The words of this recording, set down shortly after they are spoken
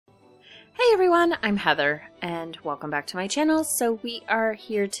Hey everyone, I'm Heather and welcome back to my channel. So we are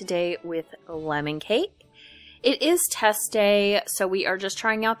here today with Lemon Cake. It is test day, so we are just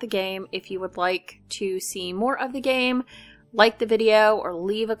trying out the game. If you would like to see more of the game, like the video or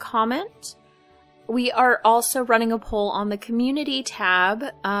leave a comment. We are also running a poll on the community tab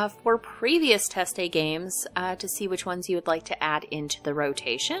for previous test day games to see which ones you would like to add into the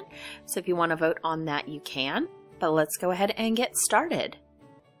rotation. So if you want to vote on that, you can. But let's go ahead and get started.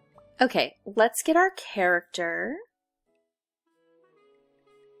 Okay, let's get our character.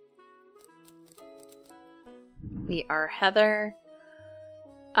 We are Heather.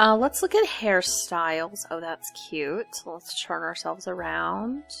 Let's look at hairstyles. Oh, that's cute. Let's turn ourselves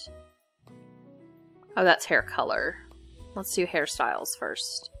around. Oh, that's hair color. Let's do hairstyles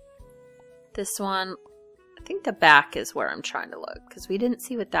first. This one, I think the back is where I'm trying to look because we didn't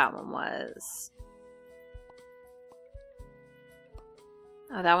see what that one was.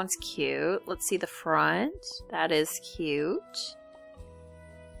 Oh, that one's cute. Let's see the front. That is cute.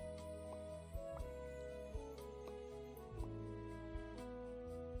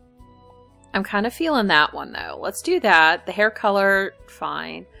 I'm kind of feeling that one though. Let's do that. The hair color,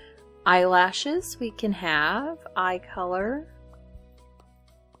 fine. Eyelashes we can have. Eye color.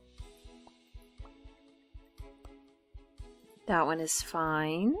 That one is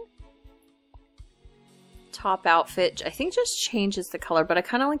fine. Top outfit, I think just changes the color, but I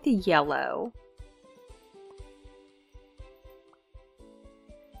kind of like the yellow.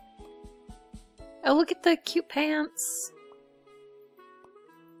 Oh, look at the cute pants.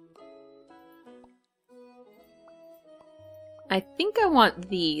 I think I want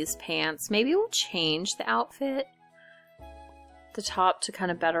these pants. Maybe we'll change the outfit. The top to kind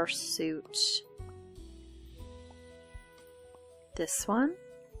of better suit this one.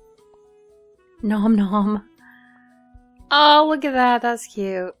 Nom nom. Oh, look at that. That's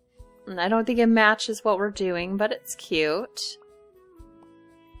cute. I don't think it matches what we're doing, but it's cute.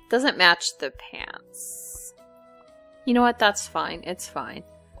 Doesn't match the pants. You know what? That's fine. It's fine.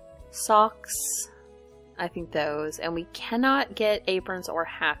 Socks. I think those. And we cannot get aprons or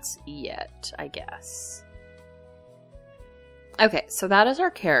hats yet, I guess. Okay, so that is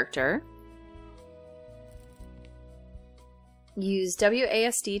our character. Use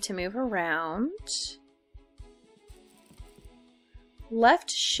WASD to move around.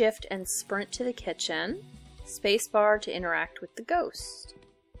 Left shift and sprint to the kitchen. Spacebar to interact with the ghost.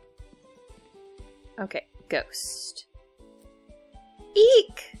 Okay, ghost.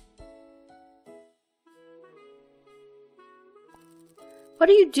 Eek! What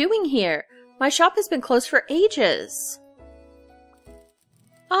are you doing here? My shop has been closed for ages.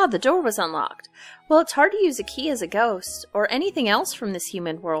 Ah, the door was unlocked. Well, it's hard to use a key as a ghost, or anything else from this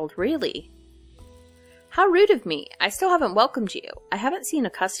human world, really. How rude of me. I still haven't welcomed you. I haven't seen a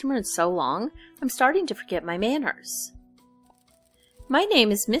customer in so long, I'm starting to forget my manners. My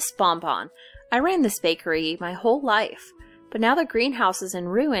name is Miss Bonbon. I ran this bakery my whole life, but now the greenhouse is in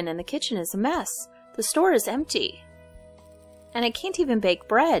ruin and the kitchen is a mess. The store is empty. And I can't even bake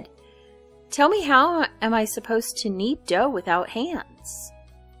bread. Tell me, how am I supposed to knead dough without hands?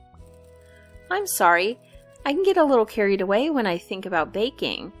 I'm sorry, I can get a little carried away when I think about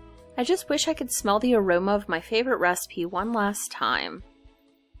baking. I just wish I could smell the aroma of my favorite recipe one last time.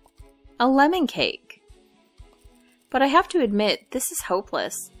 A lemon cake. But I have to admit, this is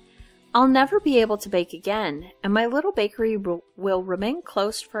hopeless. I'll never be able to bake again, and my little bakery will remain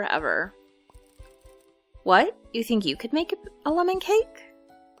closed forever. What? You think you could make a lemon cake?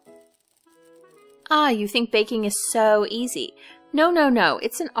 Ah, you think baking is so easy. No, no, no,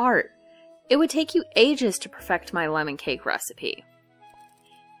 it's an art. It would take you ages to perfect my lemon cake recipe.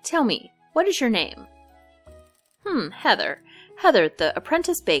 Tell me, what is your name? Heather. Heather, the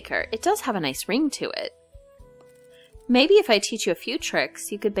apprentice baker. It does have a nice ring to it. Maybe if I teach you a few tricks,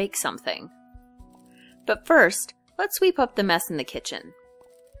 you could bake something. But first, let's sweep up the mess in the kitchen.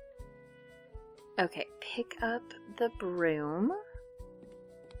 Okay, pick up the broom.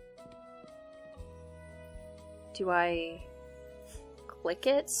 Do I click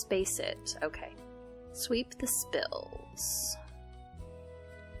it? Space it. Okay. Sweep the spills.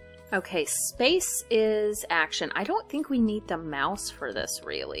 Okay, space is action. I don't think we need the mouse for this,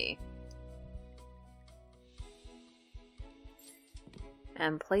 really.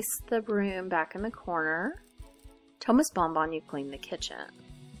 And place the broom back in the corner. Tell Miss Bonbon you cleaned the kitchen.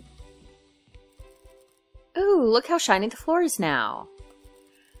 Ooh, look how shiny the floor is now.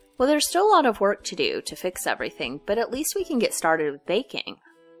 Well, there's still a lot of work to do to fix everything, but at least we can get started with baking.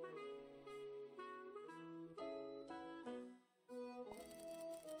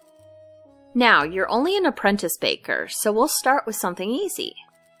 Now, you're only an apprentice baker, so we'll start with something easy.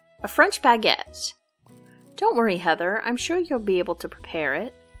 A French baguette. Don't worry, Heather. I'm sure you'll be able to prepare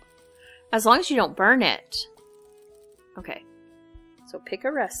it. As long as you don't burn it. Okay. So pick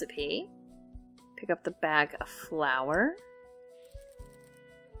a recipe. Pick up the bag of flour.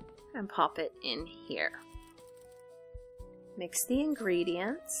 And pop it in here. Mix the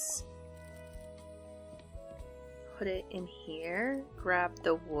ingredients. Put it in here. Grab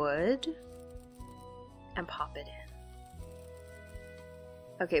the wood. And pop it in.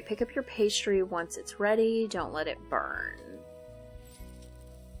 Okay, pick up your pastry once it's ready. Don't let it burn.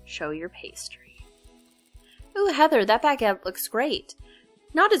 Show your pastry. Ooh, Heather, that baguette looks great.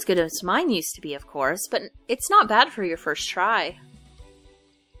 Not as good as mine used to be, of course, but it's not bad for your first try.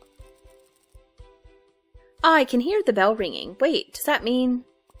 Ah, I can hear the bell ringing. Wait, does that mean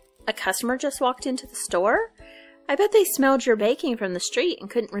a customer just walked into the store? I bet they smelled your baking from the street and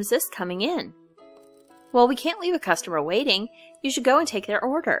couldn't resist coming in. Well, we can't leave a customer waiting. You should go and take their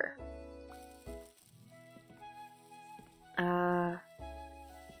order.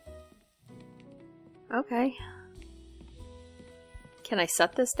 Okay. Can I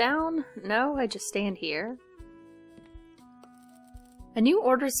set this down? No, I just stand here. A new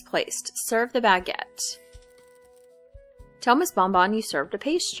order is placed. Serve the baguette. Tell Miss Bonbon you served a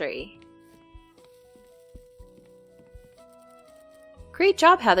pastry. Great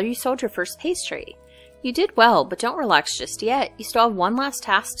job, Heather. You sold your first pastry. You did well, but don't relax just yet. You still have one last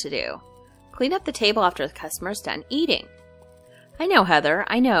task to do. Clean up the table after the customer's done eating. I know, Heather.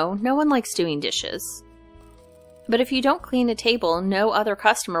 I know. No one likes doing dishes. But if you don't clean the table, no other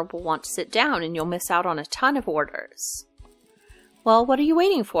customer will want to sit down and you'll miss out on a ton of orders. Well, what are you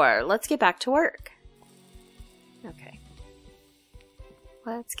waiting for? Let's get back to work. Okay.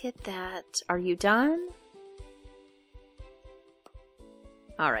 Let's get that. Are you done?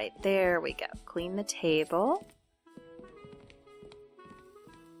 Alright, there we go. Clean the table.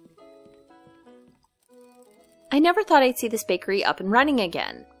 I never thought I'd see this bakery up and running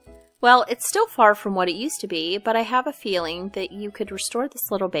again. Well, it's still far from what it used to be, but I have a feeling that you could restore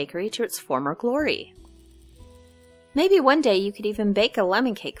this little bakery to its former glory. Maybe one day you could even bake a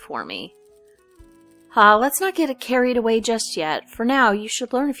lemon cake for me. Let's not get carried away just yet. For now, you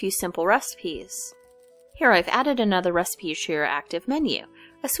should learn a few simple recipes. Here, I've added another recipe to your active menu.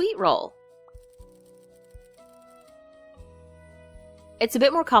 A sweet roll. It's a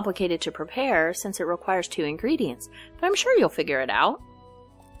bit more complicated to prepare since it requires 2 ingredients, but I'm sure you'll figure it out.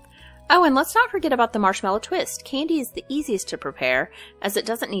 Oh, and let's not forget about the marshmallow twist. Candy is the easiest to prepare as it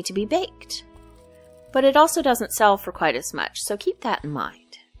doesn't need to be baked. But it also doesn't sell for quite as much, so keep that in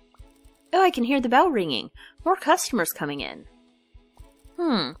mind. Oh, I can hear the bell ringing. More customers coming in.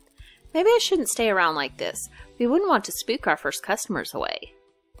 Maybe I shouldn't stay around like this. We wouldn't want to spook our first customers away.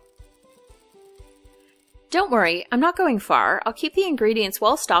 Don't worry, I'm not going far. I'll keep the ingredients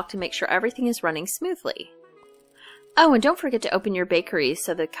well stocked and make sure everything is running smoothly. Oh, and don't forget to open your bakery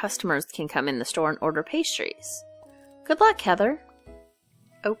so the customers can come in the store and order pastries. Good luck, Heather.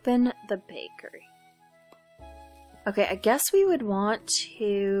 Open the bakery. Okay, I guess we would want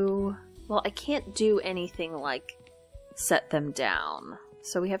to... Well, I can't do anything like set them down.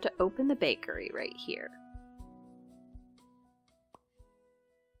 So we have to open the bakery right here.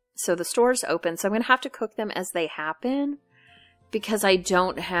 So the store's open, so I'm going to have to cook them as they happen because I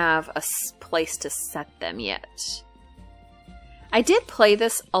don't have a place to set them yet. I did play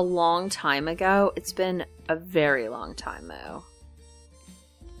this a long time ago. It's been a very long time though.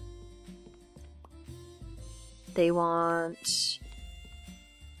 They want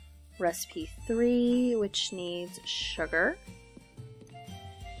recipe 3, which needs sugar.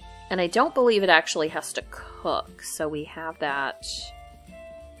 And I don't believe it actually has to cook, so we have that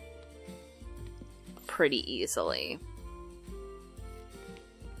pretty easily.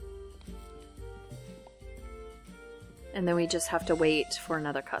 And then we just have to wait for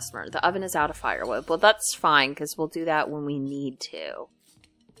another customer. The oven is out of firewood. Well, that's fine, because we'll do that when we need to.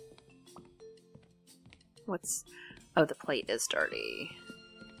 What's... Oh, the plate is dirty.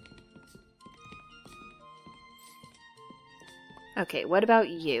 Okay, what about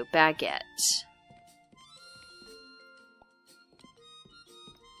you? Baguette.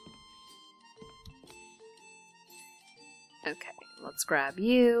 Okay, let's grab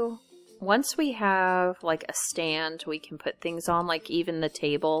you. Once we have, like, a stand we can put things on, like even the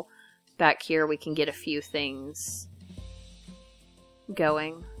table back here, we can get a few things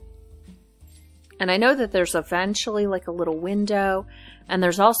going. And I know that there's eventually, like, a little window, and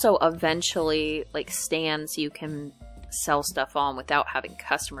there's also eventually, like, stands you can sell stuff on without having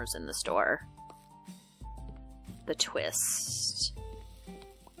customers in the store. The twist.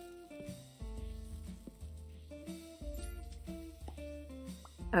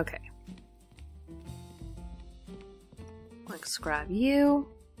 Okay. Let's grab you.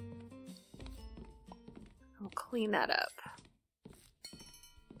 I'll clean that up.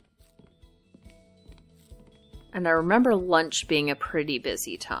 And I remember lunch being a pretty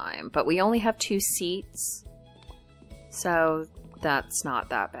busy time, but we only have 2 seats, so that's not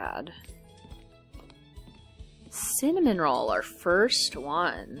that bad. Cinnamon roll, our first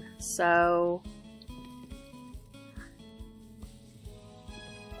one. So,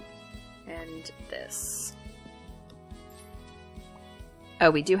 and this. Oh,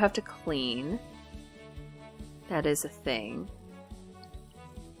 we do have to clean. That is a thing.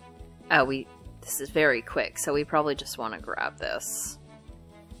 Oh, this is very quick, so we probably just want to grab this.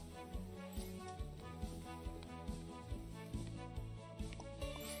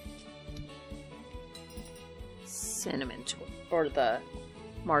 Cinnamon or the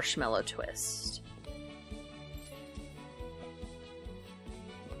marshmallow twist.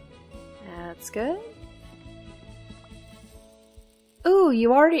 That's good. Ooh,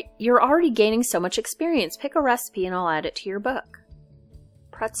 you're already gaining so much experience. Pick a recipe and I'll add it to your book.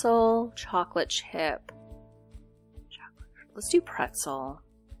 Pretzel, chocolate chip. Let's do pretzel.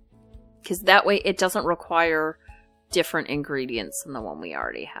 Because that way it doesn't require different ingredients than the one we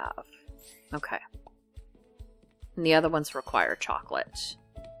already have. Okay. And the other ones require chocolate.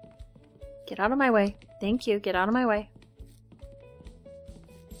 Get out of my way. Thank you. Get out of my way.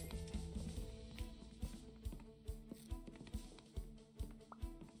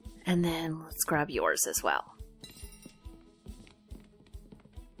 And then let's grab yours as well.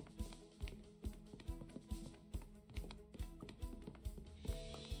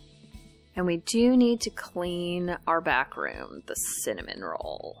 And we do need to clean our back room, the cinnamon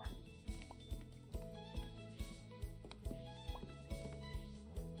roll.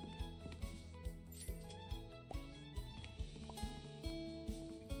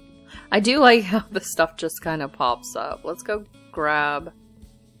 I do like how the stuff just kind of pops up. Let's go grab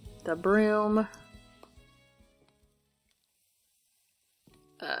the broom.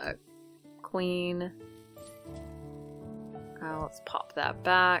 Clean. Oh, let's pop that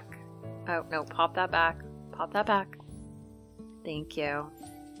back. Oh, no, pop that back. Pop that back. Thank you.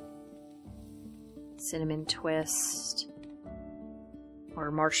 Cinnamon twist. Or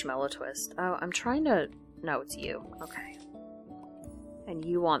marshmallow twist. Oh, I'm trying to... No, it's you. Okay. And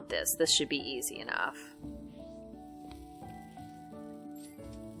you want this. This should be easy enough.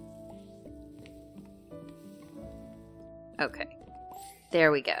 Okay.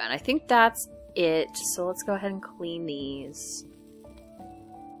 There we go. And I think that's it. So let's go ahead and clean these.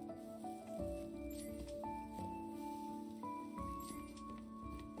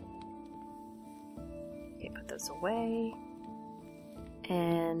 Okay, put those away.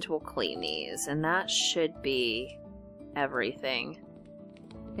 And we'll clean these. And that should be everything.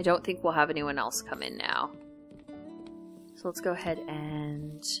 I don't think we'll have anyone else come in now. So let's go ahead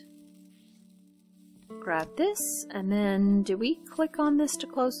and grab this, and then do we click on this to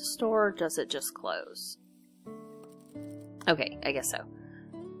close the store, or does it just close? Okay, I guess so.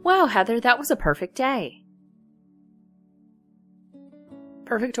 Wow, Heather, that was a perfect day.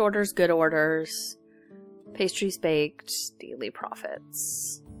 Perfect orders, good orders, pastries baked, daily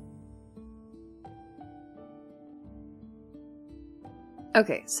profits.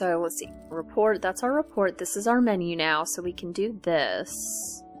 Okay, so let's see. Report, that's our report. This is our menu now, so we can do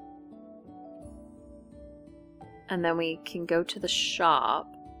this. And then we can go to the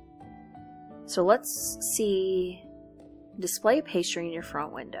shop. So let's see. Display a pastry in your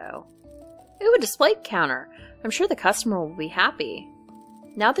front window. Ooh, a display counter. I'm sure the customer will be happy.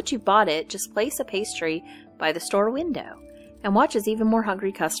 Now that you've bought it, just place a pastry by the store window and watch as even more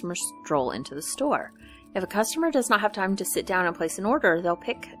hungry customers stroll into the store. If a customer does not have time to sit down and place an order, they'll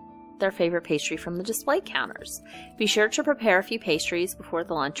pick their favorite pastry from the display counters. Be sure to prepare a few pastries before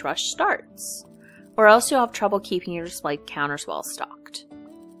the lunch rush starts, or else you'll have trouble keeping your display counters well stocked.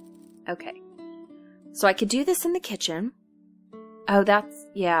 Okay. So I could do this in the kitchen. Oh, that's...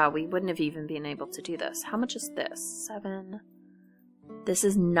 yeah, we wouldn't have even been able to do this. How much is this? 7. This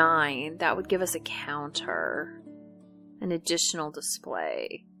is 9. That would give us a counter. An additional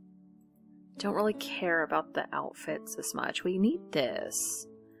display. Don't really care about the outfits as much. We need this.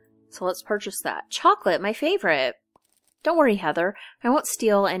 So let's purchase that. Chocolate, my favorite. Don't worry, Heather. I won't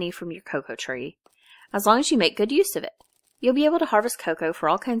steal any from your cocoa tree. As long as you make good use of it, you'll be able to harvest cocoa for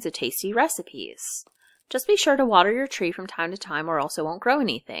all kinds of tasty recipes. Just be sure to water your tree from time to time or else it won't grow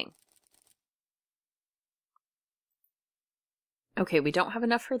anything. Okay, we don't have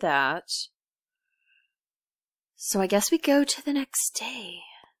enough for that. So I guess we go to the next day.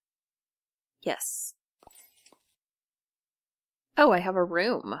 Yes. Oh, I have a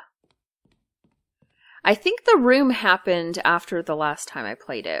room. I think the room happened after the last time I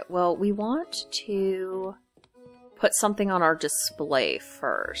played it. Well, we want to put something on our display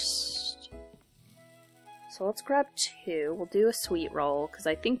first. So let's grab 2. We'll do a sweet roll, because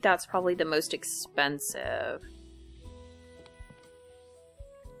I think that's probably the most expensive.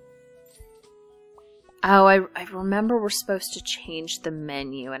 Oh, I remember we're supposed to change the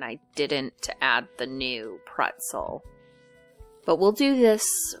menu, and I didn't to add the new pretzel. But we'll do this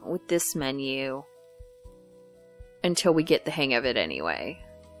with this menu until we get the hang of it anyway.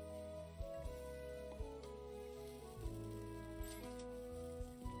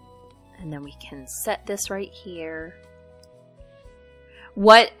 And then we can set this right here.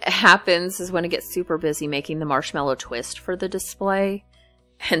 What happens is when it gets super busy making the marshmallow twist for the display,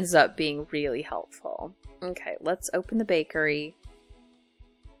 ends up being really helpful. Okay, let's open the bakery.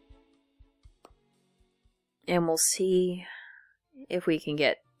 And we'll see if we can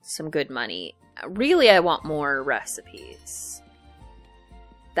get some good money. Really, I want more recipes.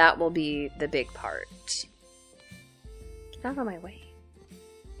 That will be the big part. Get out of my way.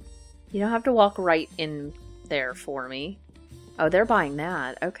 You don't have to walk right in there for me. Oh, they're buying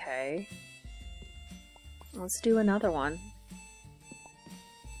that. Okay. Let's do another one.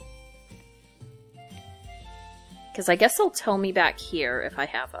 Because I guess they'll tell me back here if I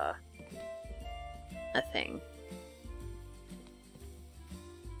have a thing.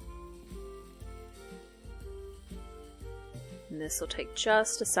 And this will take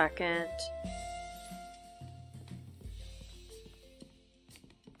just a second.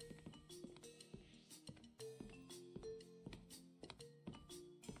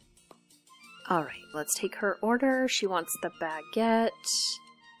 Alright, let's take her order. She wants the baguette.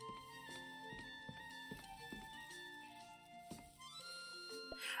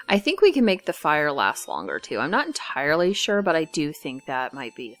 I think we can make the fire last longer too. I'm not entirely sure, but I do think that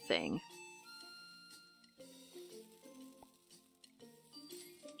might be a thing.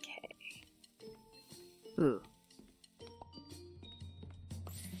 Okay. Ooh.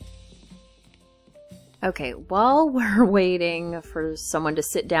 Okay, while we're waiting for someone to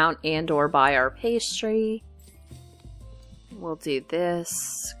sit down and or buy our pastry, we'll do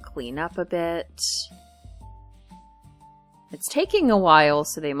this, clean up a bit. It's taking a while,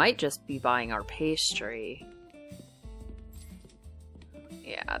 so they might just be buying our pastry.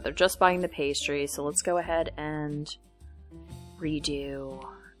 Yeah, they're just buying the pastry, so let's go ahead and redo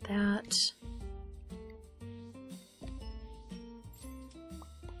that.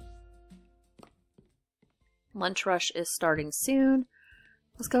 Lunch rush is starting soon.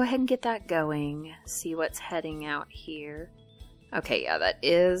 Let's go ahead and get that going. See what's heading out here. Okay, yeah, that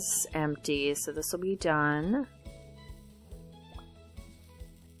is empty, so this will be done.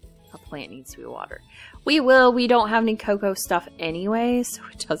 A plant needs to be watered. We don't have any cocoa stuff anyway, so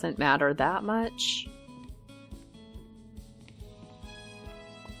it doesn't matter that much.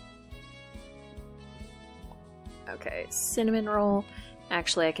 Okay, cinnamon roll.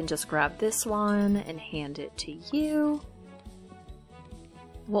 Actually, I can just grab this one and hand it to you.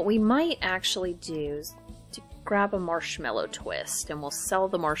 What we might actually do is to grab a marshmallow twist, and we'll sell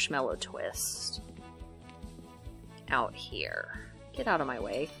the marshmallow twist out here. Get out of my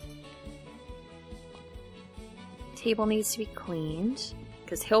way. Table needs to be cleaned,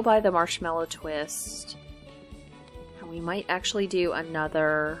 because he'll buy the marshmallow twist. And we might actually do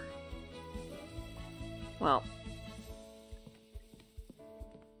another... Well...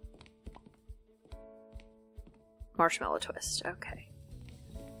 marshmallow twist, okay.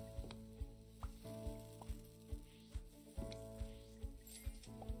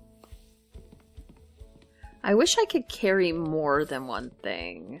 I wish I could carry more than one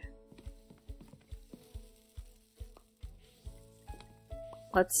thing.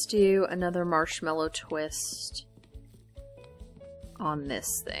 Let's do another marshmallow twist on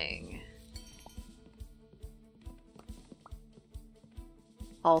this thing.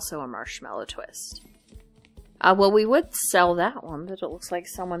 Also a marshmallow twist. Well, we would sell that one, but it looks like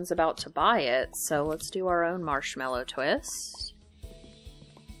someone's about to buy it, so let's do our own marshmallow twist.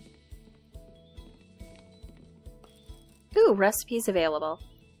 Ooh, recipes available.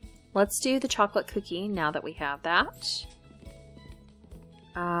 Let's do the chocolate cookie now that we have that.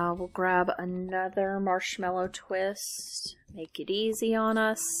 We'll grab another marshmallow twist. Make it easy on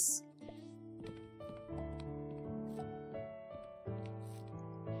us.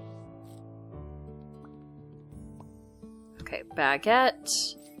 Okay,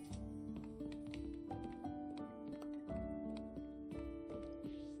 baguette.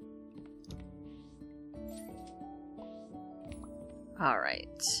 All right.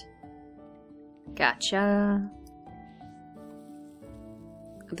 Gotcha.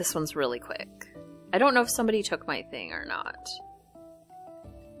 This one's really quick. I don't know if somebody took my thing or not.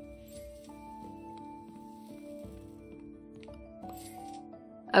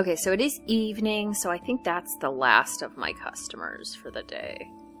 Okay, so it is evening, so I think that's the last of my customers for the day.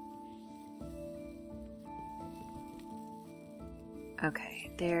 Okay,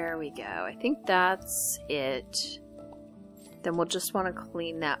 there we go. I think that's it. Then we'll just want to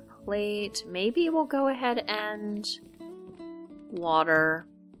clean that plate. Maybe we'll go ahead and water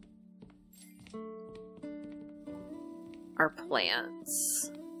our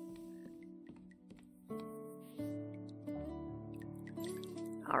plants.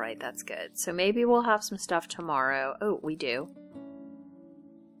 Alright, that's good. So maybe we'll have some stuff tomorrow. Oh, we do.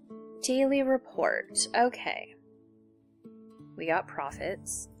 Daily report. Okay. We got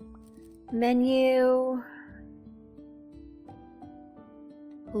profits. Menu.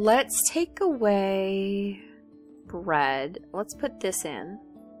 Let's take away bread. Let's put this in.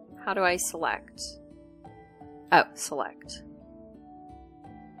 How do I select? Oh, select.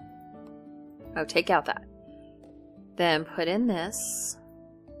 Oh, take out that. Then put in this.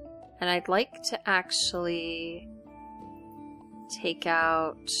 And I'd like to actually take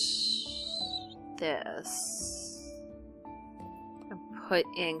out this and put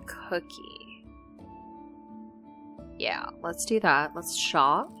in cookie. Yeah, let's do that. Let's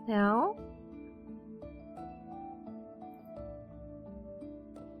shop now.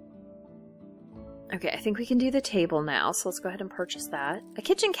 Okay, I think we can do the table now, so let's go ahead and purchase that. A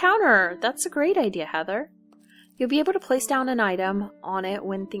kitchen counter! That's a great idea, Heather. You'll be able to place down an item on it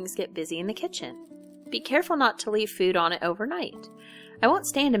when things get busy in the kitchen. Be careful not to leave food on it overnight. I won't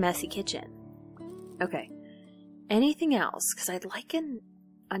stand a messy kitchen. Okay. Anything else? Because I'd like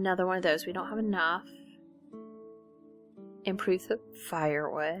another one of those. We don't have enough. Improve the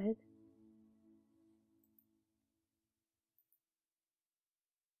firewood.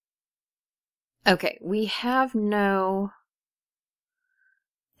 Okay, we have no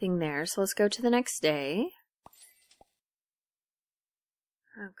thing there, so let's go to the next day.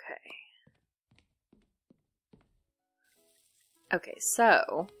 Okay. Okay,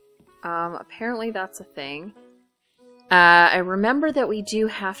 so, apparently that's a thing. I remember that we do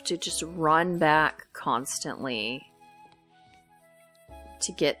have to just run back constantly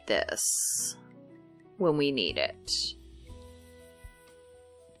to get this when we need it.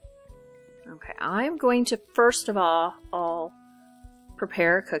 Okay, I'm going to, first of all, I'll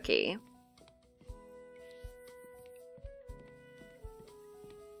prepare a cookie.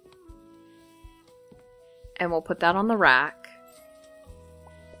 And we'll put that on the rack.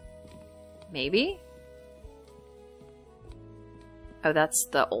 Maybe? Oh, that's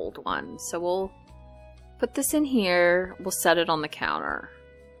the old one. So we'll put this in here. We'll set it on the counter.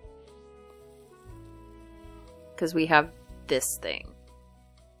 Because we have this thing.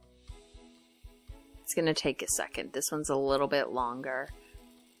 It's going to take a second. This one's a little bit longer.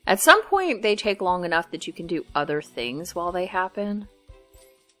 At some point, they take long enough that you can do other things while they happen.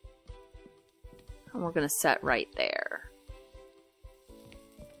 And we're going to set right there.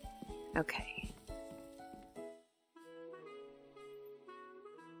 Okay.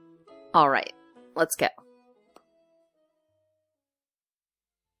 Alright, let's go.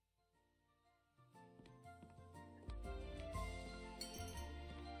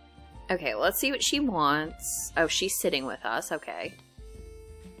 Okay, let's see what she wants. Oh, she's sitting with us. Okay.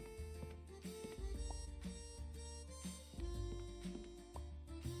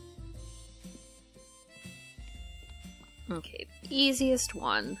 Okay, easiest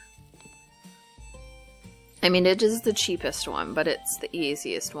one. I mean, it is the cheapest one, but it's the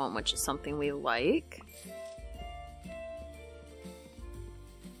easiest one, which is something we like.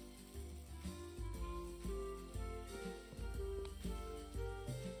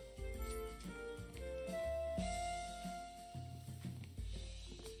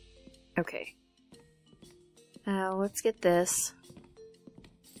 Okay. Let's get this.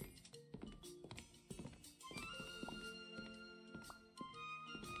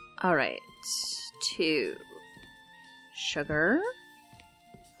 Alright. 2. Sugar.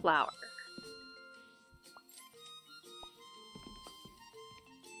 Flour.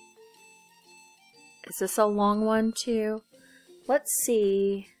 Is this a long one too? Let's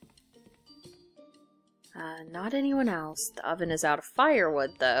see. Not anyone else. The oven is out of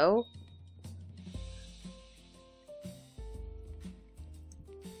firewood though.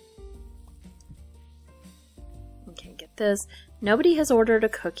 Okay, get this. Nobody has ordered a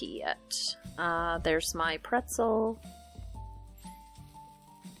cookie yet. There's my pretzel.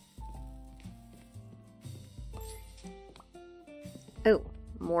 Oh,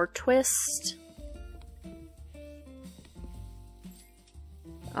 more twist.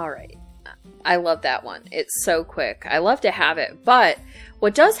 All right. I love that one. It's so quick. I love to have it. But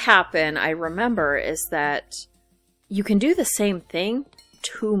what does happen, I remember, is that you can do the same thing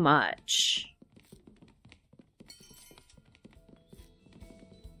too much.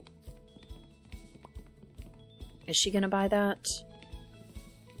 Is she gonna buy that?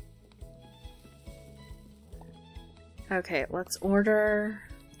 Okay, let's order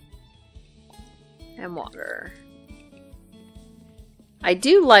and water. I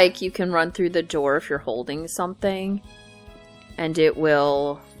do like you can run through the door if you're holding something and it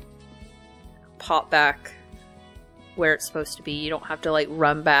will pop back where it's supposed to be. You don't have to like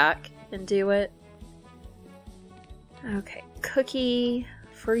run back and do it. Okay, cookie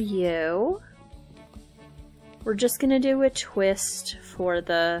for you. We're just gonna do a twist for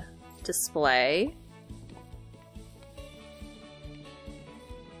the display.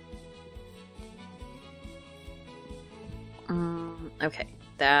 Okay,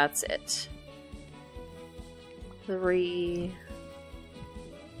 that's it. 3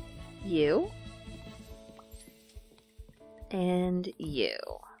 you and you.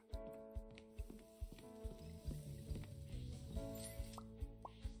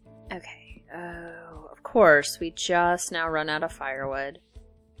 Okay, oh, of course, we just now run out of firewood.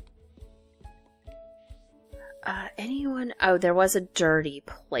 Anyone? Oh, there was a dirty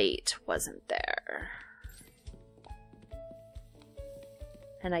plate, wasn't there?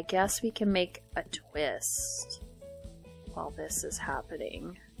 And I guess we can make a twist while this is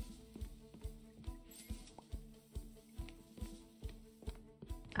happening.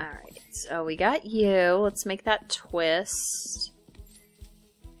 Alright, so we got you. Let's make that twist.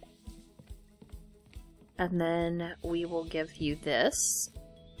 And then we will give you this.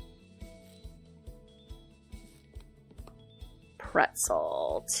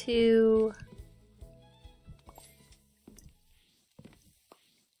 Pretzel 2.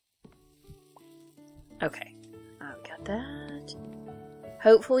 Okay, I've got that.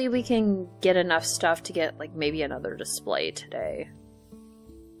 Hopefully we can get enough stuff to get like maybe another display today.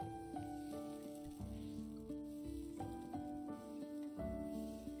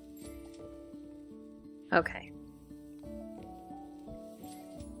 Okay.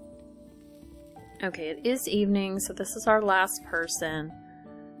 Okay, it is evening, so this is our last person.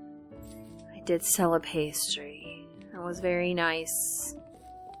 I did sell a pastry. That was very nice.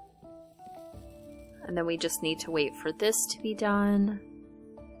 And then we just need to wait for this to be done.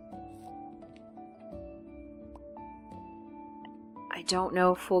 I don't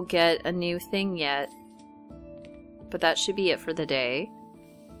know if we'll get a new thing yet, but that should be it for the day.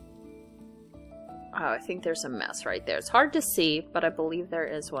 Oh, I think there's a mess right there. It's hard to see, but I believe there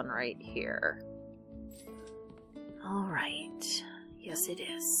is one right here. All right. Yes, it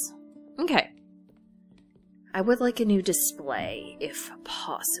is. Okay. I would like a new display, if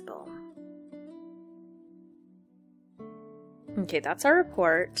possible. Okay, that's our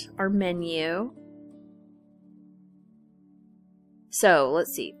report, our menu. So,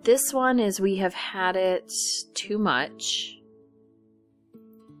 let's see. This one is we have had it too much.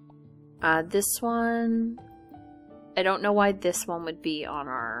 This one, I don't know why this one would be on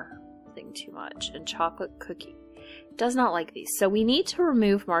our thing too much. And chocolate cookie. Does not like these. So we need to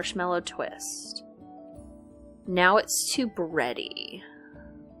remove marshmallow twist. Now it's too bready.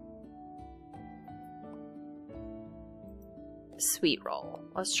 Sweet roll.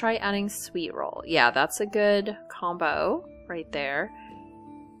 Let's try adding sweet roll. Yeah, that's a good combo right there.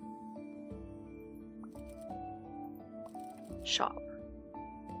 Shop.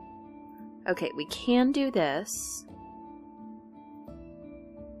 Okay, we can do this.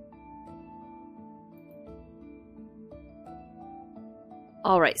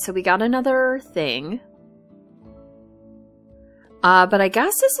 Alright, so we got another thing. But I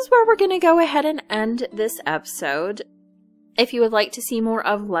guess this is where we're going to go ahead and end this episode. If you would like to see more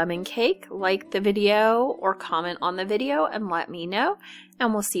of lemon cake, like the video or comment on the video and let me know.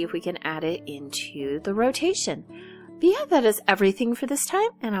 And we'll see if we can add it into the rotation. But yeah, that is everything for this time,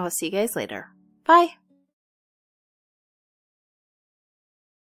 and I will see you guys later. Bye!